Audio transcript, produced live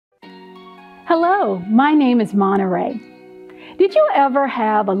Hello, my name is Monterey. Did you ever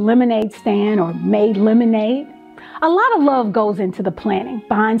have a lemonade stand or made lemonade? A lot of love goes into the planning,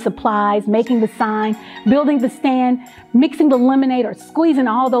 buying supplies, making the sign, building the stand, mixing the lemonade or squeezing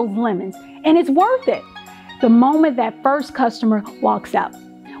all those lemons, and it's worth it the moment that first customer walks up.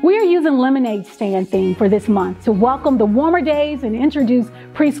 We are using lemonade stand theme for this month to welcome the warmer days and introduce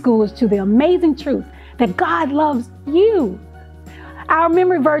preschoolers to the amazing truth that God loves you. Our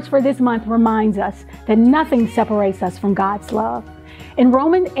memory verse for this month reminds us that nothing separates us from God's love. In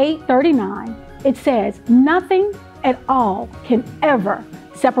Romans 8:39, it says, nothing at all can ever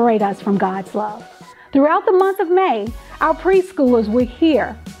separate us from God's love. Throughout the month of May, our preschoolers will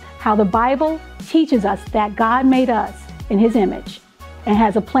hear how the Bible teaches us that God made us in His image and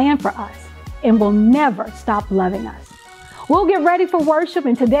has a plan for us and will never stop loving us. We'll get ready for worship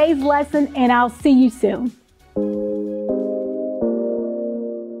in today's lesson, and I'll see you soon.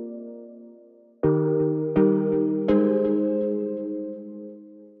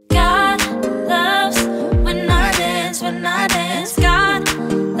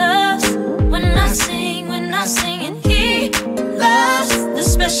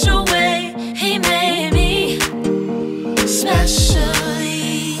 Special way He made me,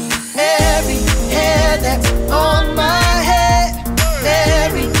 specially. Every hair that's on my head,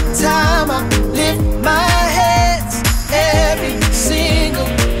 every time I lift my hands, every single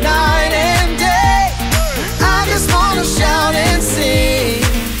night and day, I just wanna shout and sing.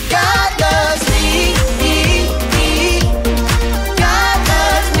 God loves me, God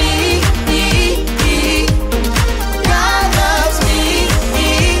loves me, God loves me.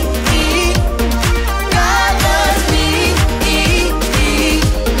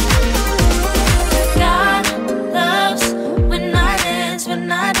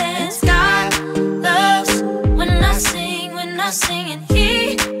 Singing,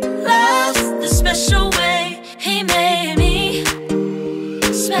 He loves the special way He made me,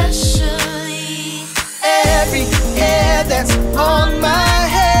 specially. Every hair that's on my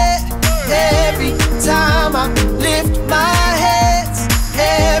head, every time I lift my hands,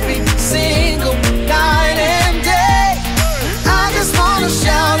 every single night and day, I just wanna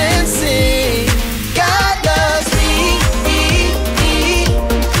shout and sing. God loves me,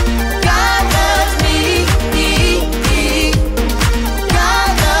 God loves me,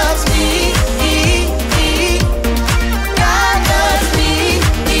 God loves me, God loves me.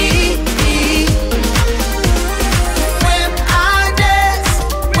 When I dance,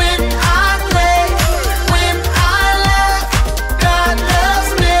 when I play, when I laugh, God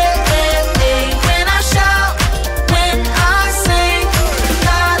loves me. When I shout, when I sing,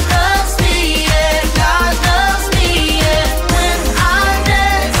 God loves me, yeah, God loves me, yeah. When I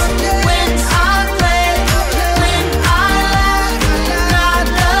dance, when I play, when I laugh, God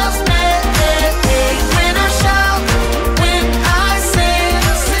loves me. When I shout, when I sing,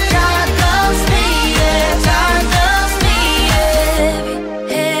 God loves me, yeah, God loves me, yeah. Every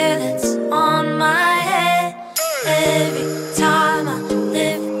hair that's on my head, every time I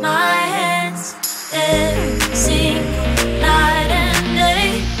lift my hands, every single night and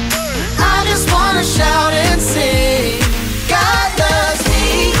day, I just wanna shout and sing. God loves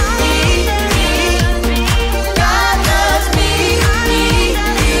me, God loves me,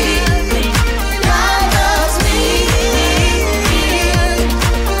 God loves me,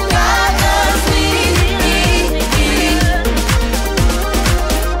 God loves me.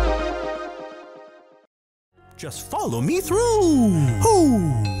 Just follow me through. Hoo,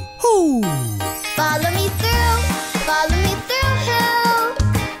 hoo. Follow me through, follow me through, who?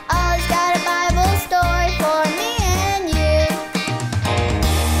 Always got a Bible story for me and you.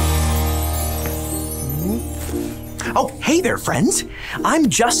 Oh, hey there, friends. I'm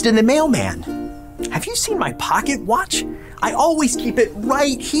Justin the mailman. Have you seen my pocket watch? I always keep it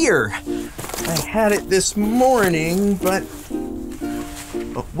right here. I had it this morning, but...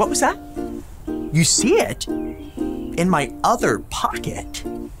 Oh, what was that? You see it? In my other pocket.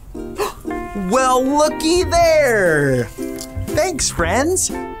 Well, looky there. Thanks,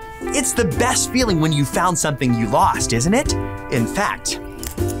 friends. It's the best feeling when you found something you lost, isn't it? In fact,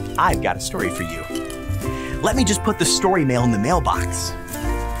 I've got a story for you. Let me just put the story mail in the mailbox.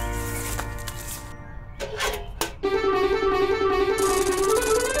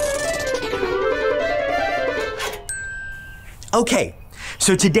 Okay,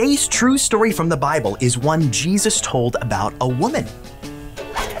 so today's true story from the Bible is one Jesus told about a woman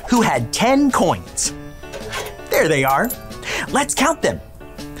who had 10 coins. There they are. Let's count them.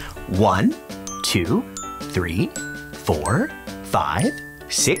 1, 2, 3, 4, 5,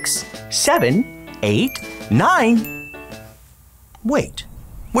 6, 7, 8, 9. Wait,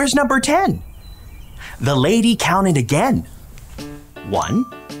 where's number 10? The lady counted again. 1,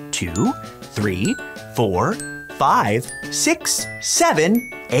 2, 3, 4, 5, 6,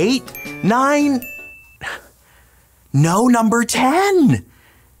 7, 8, 9. No number 10.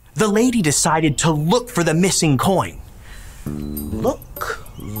 The lady decided to look for the missing coin. Look,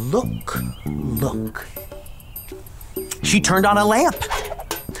 look, look. She turned on a lamp.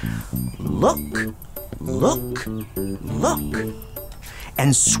 Look, look, look.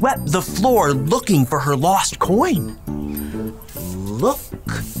 And swept the floor looking for her lost coin. Look,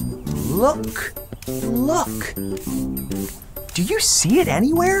 look, look. Do you see it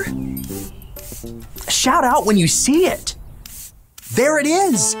anywhere? Shout out when you see it. There it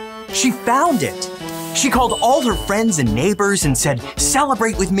is. She found it. She called all her friends and neighbors and said,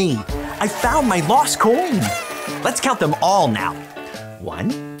 "Celebrate with me. I found my lost coin." Let's count them all now.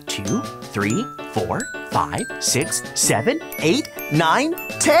 1, 2, 3, 4, 5, 6, 7, 8, 9,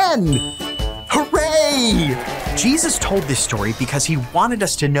 10. Hooray! Jesus told this story because he wanted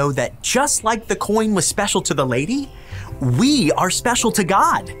us to know that just like the coin was special to the lady, we are special to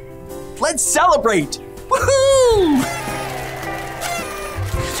God. Let's celebrate! Woohoo!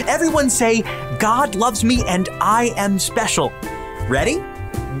 Everyone say, "God loves me and I am special." Ready?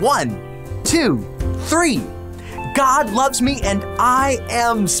 1, 2, 3. God loves me and I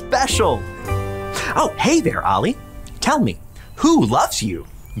am special. Oh, hey there, Ollie. Tell me, who loves you?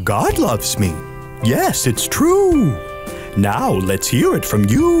 God loves me. Yes, it's true. Now let's hear it from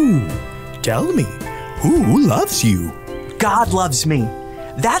you. Tell me, who loves you? God loves me.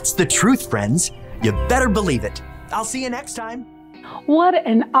 That's the truth, friends. You better believe it. I'll see you next time. What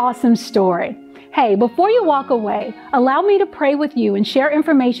an awesome story. Hey, before you walk away, allow me to pray with you and share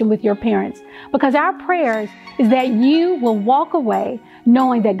information with your parents, because our prayers is that you will walk away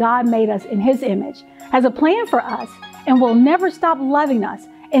knowing that God made us in His image, has a plan for us, and will never stop loving us,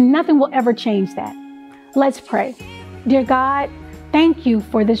 and nothing will ever change that. Let's pray. Dear God, thank you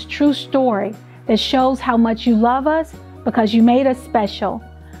for this true story that shows how much you love us because you made us special.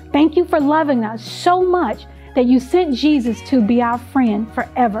 Thank you for loving us so much that you sent Jesus to be our friend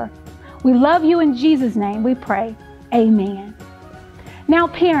forever. We love you in Jesus' name, we pray. Amen. Now,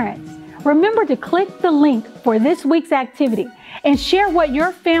 parents, remember to click the link for this week's activity and share what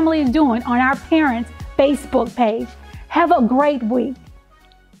your family is doing on our parents' Facebook page. Have a great week.